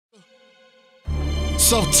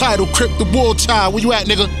Self-titled, Crip the War Child. Where you at,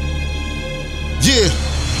 nigga? Yeah.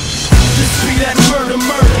 This be that murder,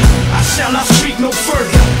 murder. I shall not speak no